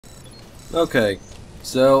Okay,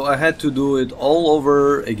 so I had to do it all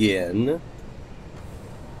over again.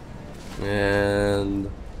 And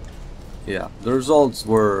yeah, the results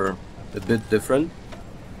were a bit different.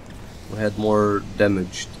 We had more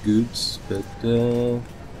damaged goods, but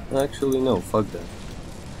actually no, fuck that.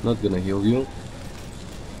 Not gonna heal you.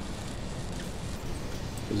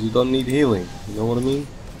 Because you don't need healing, you know what I mean?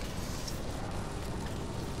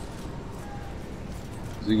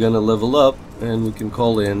 So you're gonna level up and we can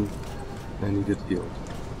call in and you get healed.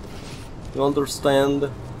 You understand?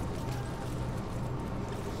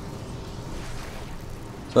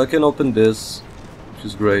 So I can open this, which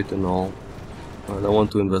is great and all. And I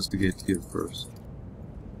want to investigate here first.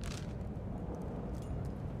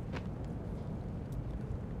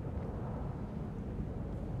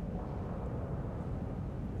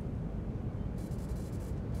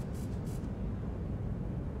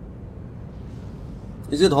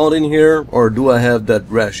 Is it hot in here, or do I have that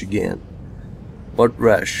rash again? What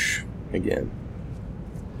rash again?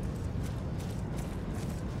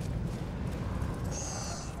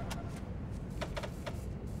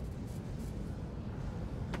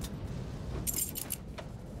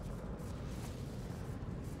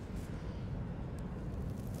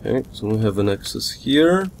 Okay, so we have an access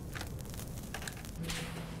here.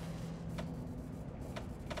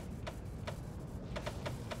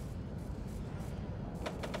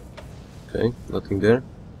 Okay, nothing there.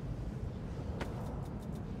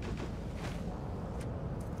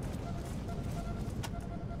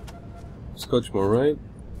 Scotch more, right?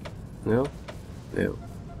 No? No.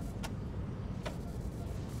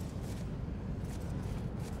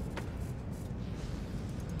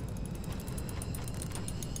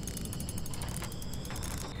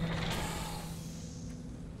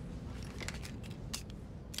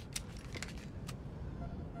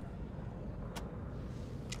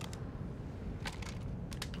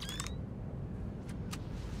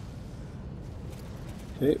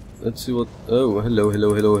 Okay, let's see what... Oh,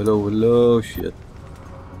 hello, shit.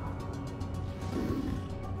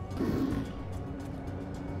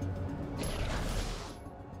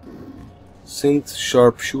 Synth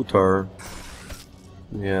sharpshooter.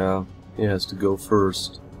 Yeah, he has to go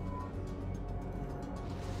first.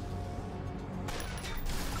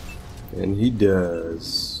 And he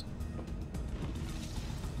does.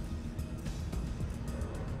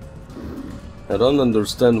 I don't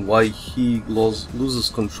understand why he loses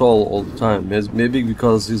control all the time. Maybe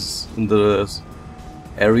because he's in the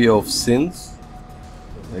area of synth,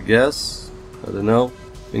 I guess. I don't know.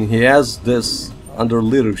 I mean, he has this under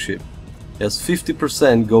leadership. He has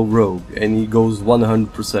 50% go rogue, and he goes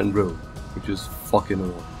 100% rogue, which is fucking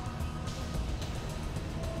annoying.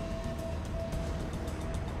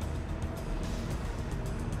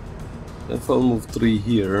 If I'll move 3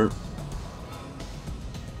 here,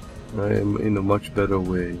 I am in a much better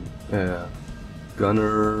way.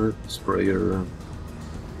 Gunner, sprayer,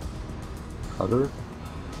 cutter?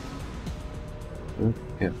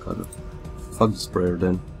 Yeah, cutter. Fuck the sprayer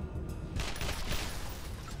then.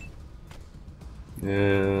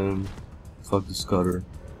 And fuck this cutter.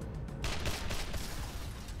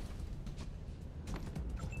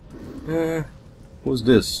 Who's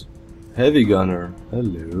this? Heavy gunner.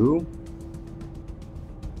 Hello.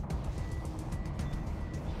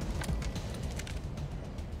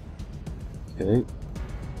 Okay.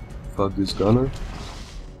 Fuck this gunner.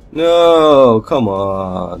 No, come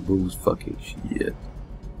on, booze fucking shit.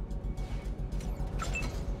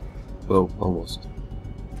 Whoa, almost.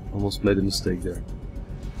 Almost made a mistake there.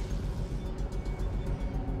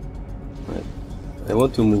 Right. I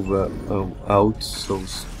want to move out so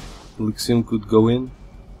Elixium could go in.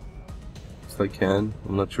 If I can.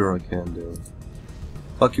 I'm not sure I can though.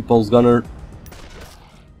 Fuck you, Pulse Gunner.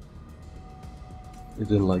 I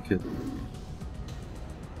didn't like it.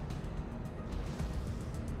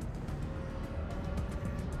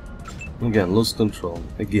 Again, lost control.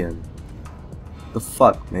 Again. The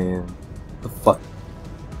fuck, man. The fuck.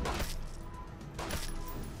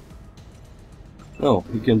 No,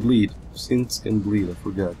 he can bleed. Synths can bleed, I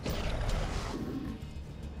forgot.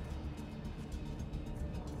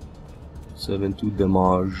 7-2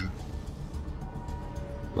 damage.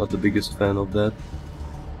 Not the biggest fan of that.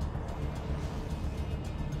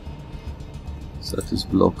 That is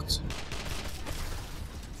blocked.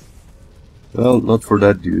 Well, not for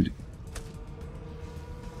that dude.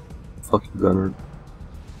 Fuck you, gunner.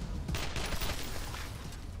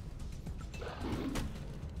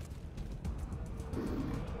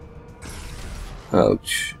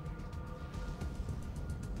 Ouch.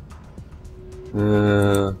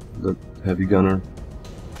 The heavy gunner.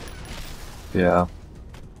 Yeah.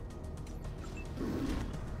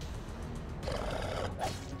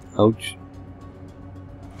 Ouch.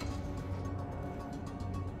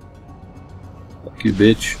 Fuck you,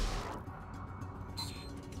 bitch.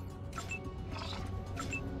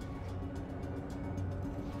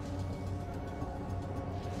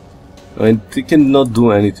 I mean, he cannot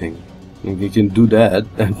do anything. I mean, he can do that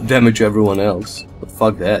and damage everyone else, but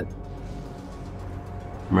fuck that.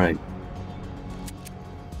 Right.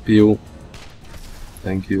 Peel.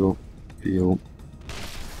 Thank you. Peel.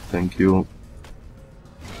 Thank you.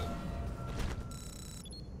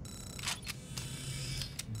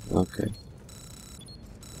 Okay.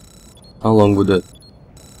 How long would that?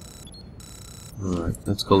 Alright,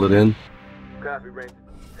 let's call it in. Copy, Ranger.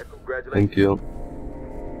 Congratulations. Thank you.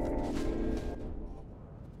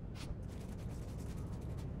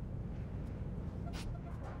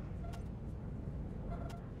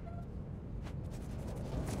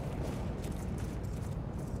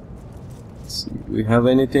 Let's see, we have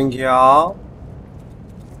anything here?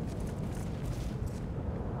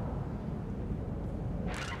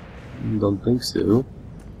 Don't think so.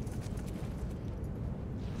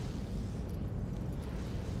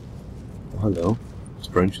 Hello, this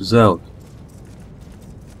branch is out.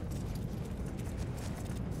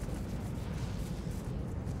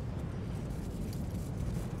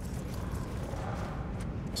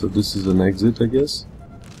 So this is an exit, I guess?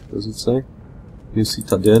 Does it say? New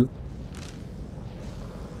Citadel?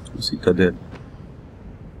 New Citadel.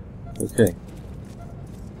 Okay.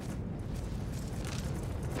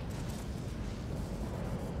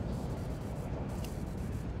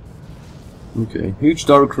 Okay, huge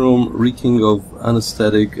dark room reeking of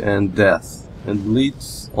anesthetic and death, and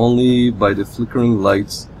lit only by the flickering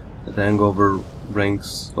lights that hang over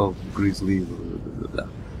ranks of grisly.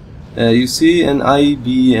 You see an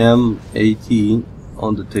IBM AT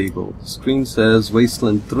on the table. The screen says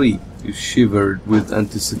Wasteland 3. You shivered with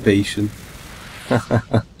anticipation.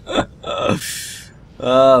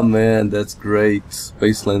 Ah man, that's great.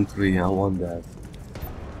 Wasteland 3, I want that.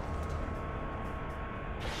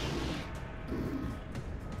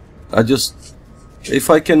 If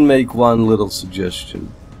I can make one little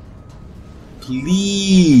suggestion,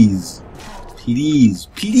 please,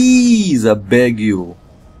 I beg you,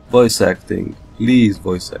 voice acting, please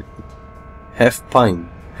voice acting. Half pint.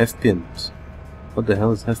 What the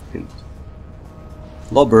hell is half pint?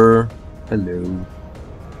 Lobber, hello.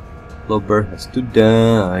 Lobber has to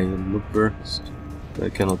die. Lobber has to. I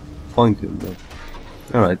cannot point him though.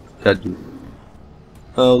 Alright, that dude.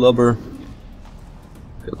 Oh, Lobber.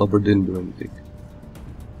 Okay, Lobber didn't do anything.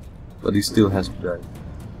 But he still has to die.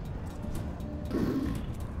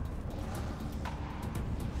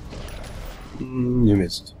 You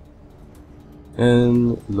missed.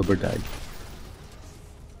 And Lobber died.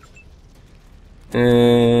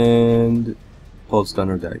 And Pulse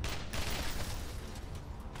Gunner died.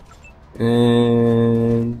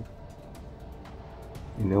 And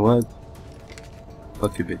you know what?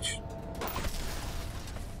 Fuck you, bitch.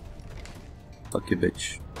 Fuck you,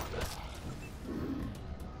 bitch.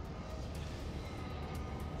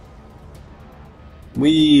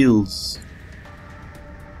 Wheels.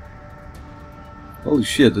 Holy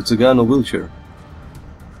shit, it's a guy in a wheelchair.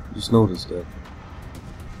 Just noticed that.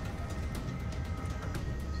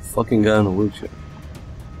 Fucking guy in a wheelchair.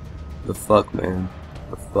 The fuck, man.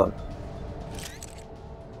 The fuck.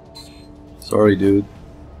 Sorry, dude.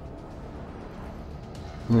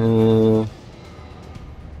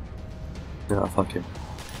 Yeah, fuck him.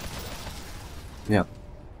 Yeah.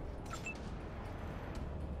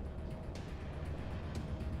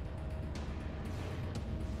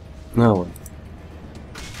 Now what?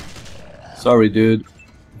 Sorry, dude.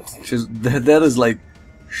 Just that is like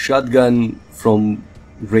shotgun from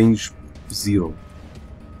range 0.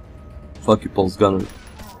 Fuck you, Pulse Gunner.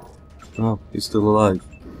 Oh, he's still alive.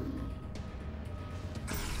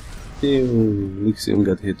 Ew, Lixium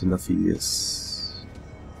got hit in the face.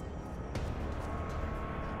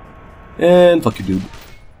 And fuck you, dude.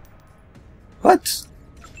 What?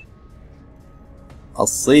 I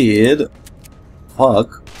said,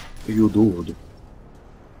 fuck you, dude.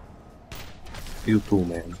 You too,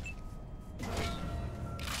 man.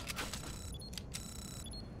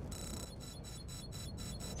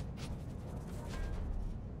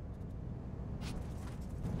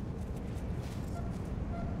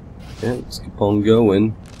 Yeah, let's keep on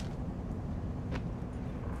going.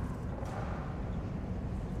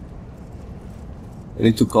 I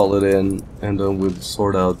need to call it in, and then we'll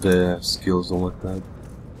sort out the skills and whatnot.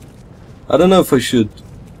 I don't know if I should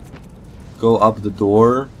go up the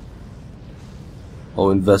door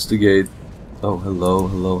or investigate. Oh, hello,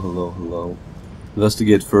 hello, hello, hello.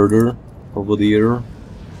 Investigate further over the air. You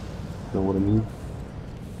know what I mean?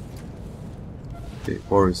 Okay,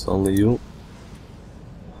 Boris, only you.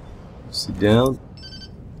 Sit down.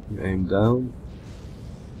 You aim down.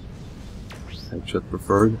 Headshot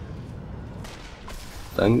preferred.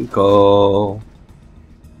 Danko.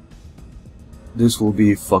 This will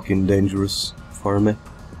be fucking dangerous for me.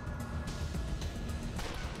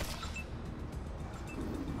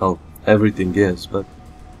 Oh, everything is, but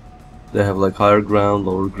they have like higher ground,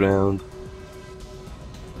 lower ground.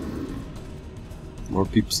 More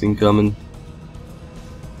peeps incoming.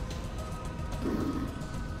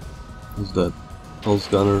 Who's that? Pulse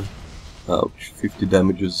gunner. Ouch, 50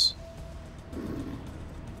 damages.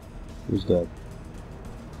 Who's that?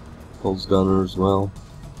 Pulse gunner as well.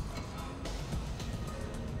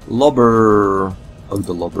 Lobber! Fuck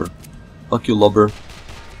the lobber. Fuck you, lobber.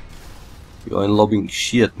 You ain't lobbing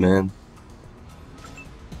shit, man.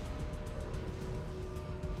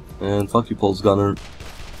 And fuck you, pulse gunner.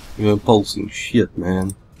 You ain't pulsing shit,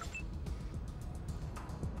 man.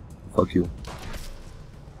 Fuck you.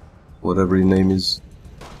 Whatever your name is.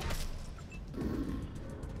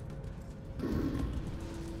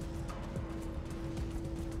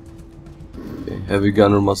 Okay, heavy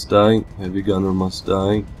gunner must die. Heavy gunner must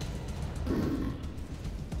die.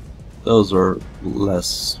 Those are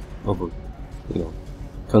less of a, you know,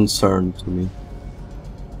 concern to me.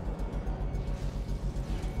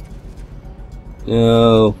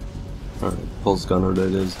 No. Alright, pulse gunner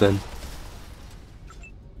that is then.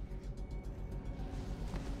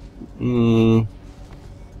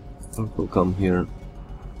 Will come here.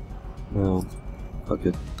 No. Fuck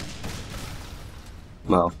it.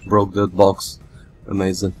 Wow, broke that box.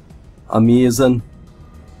 Amazing. Amazing.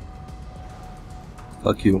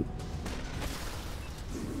 Fuck you.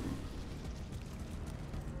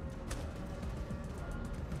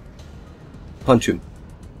 Punch him.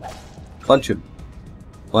 Punch him.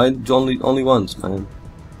 Why only once, man?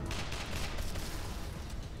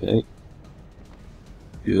 Okay.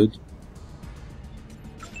 Good.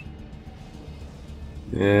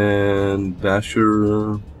 And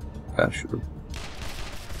Basher.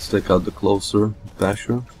 Let's take out the closer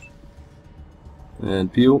Basher.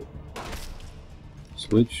 And Pew.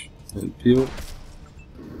 Switch. And Pew.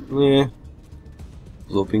 Yeah.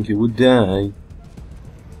 Was hoping he would die.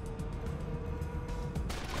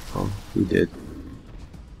 Oh, he did.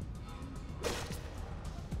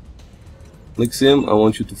 Lixium, I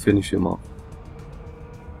want you to finish him off.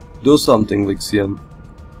 Do something, Lixium.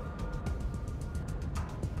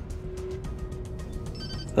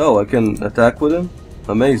 Oh, I can attack with him?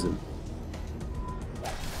 Amazing.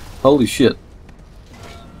 Holy shit.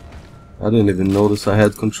 I didn't even notice I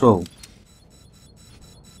had control.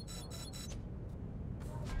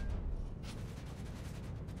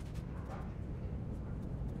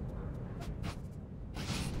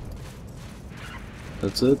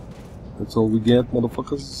 That's it? That's all we get,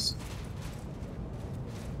 motherfuckers?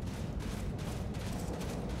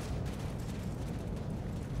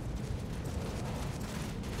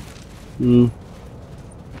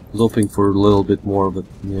 Was hoping for a little bit more, but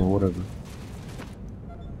yeah, whatever.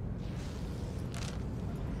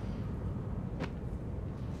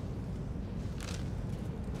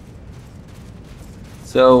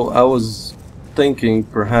 So I was thinking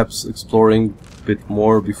perhaps exploring a bit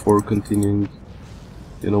more before continuing.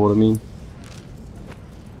 You know what I mean?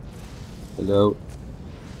 Hello?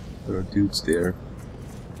 There are dudes there.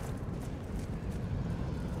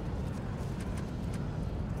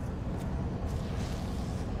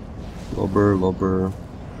 Lobber,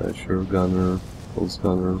 Basher, gunner, pulse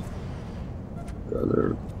gunner,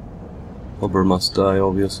 Lobber must die,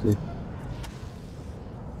 obviously.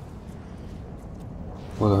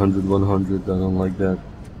 100, 100, I don't like that.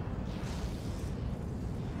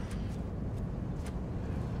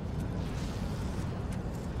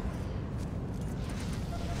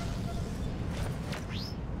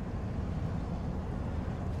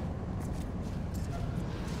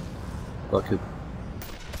 Fuck it.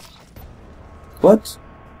 What?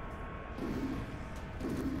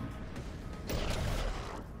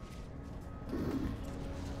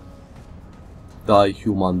 Die,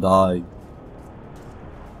 human, die.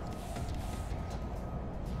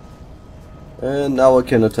 And now I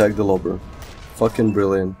can attack the lobber. Fucking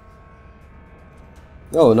brilliant.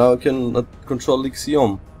 Oh, now I can control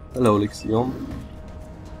Lixium. Hello, Lixium.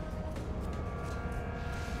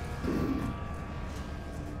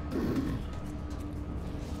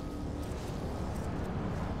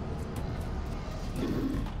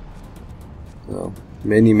 Oh,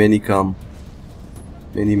 many come.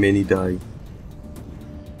 Many die.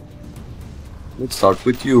 Let's start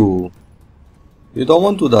with you. You don't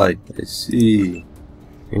want to die. I see.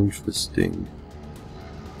 Interesting.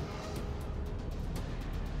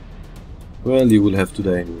 Well, you will have to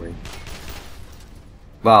die anyway.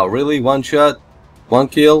 Wow, really? One shot? One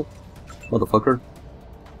kill? Motherfucker.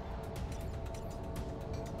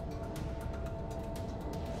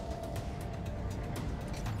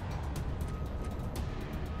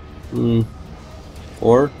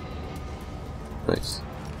 Four? Nice.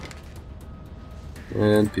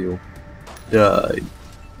 And peel. Die.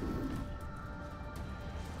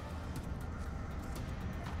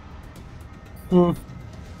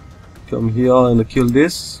 Come here and kill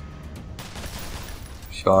this.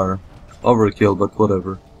 Sure. Overkill, but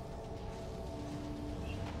whatever.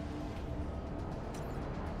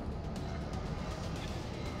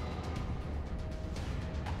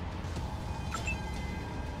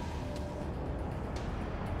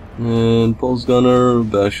 And pulse gunner,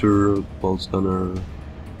 basher, pulse gunner,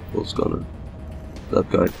 pulse gunner. That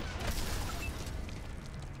guy.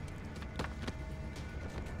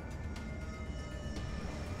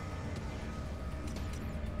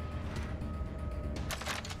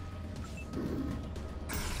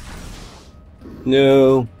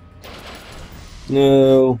 No.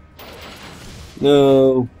 No.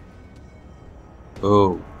 No.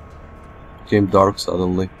 Oh. Became dark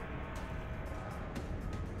suddenly.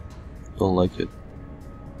 Don't like it.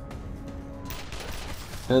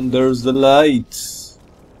 And there's the light.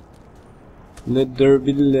 Let there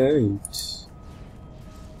be light.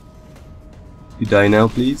 You die now,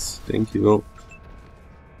 please. Thank you.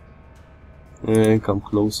 And come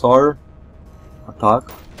closer. Attack.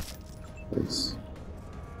 Nice.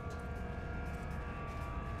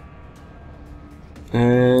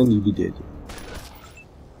 And you be dead.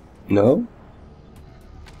 No?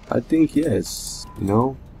 I think yes. You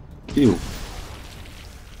know? You.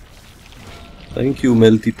 Thank you,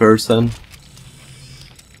 melty person.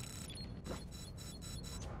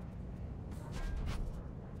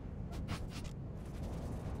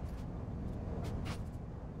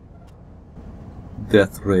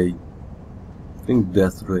 Death ray. I think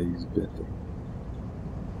death ray is better.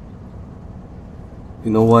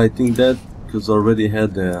 You know why I think that? Because I already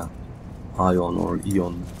had the ion or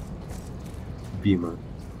eon beamer.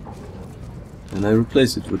 And I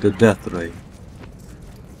replace it with a death ray.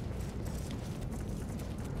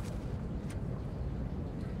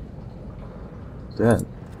 That?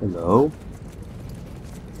 Hello?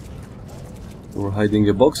 You're hiding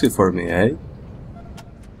a boxy for me, eh?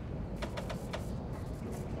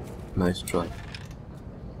 Nice try.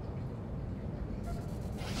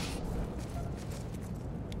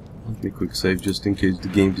 Let me quick save just in case the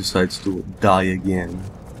game decides to die again.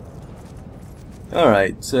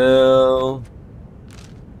 Alright, so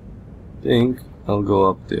I think I'll go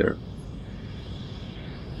up there.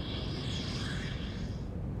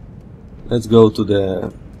 Let's go to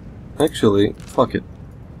the... Actually, fuck it.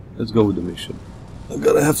 Let's go with the mission. I'm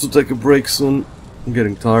gonna have to take a break soon. I'm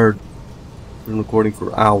getting tired. I've been recording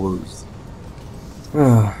for hours.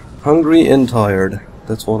 Hungry and tired.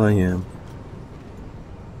 That's what I am.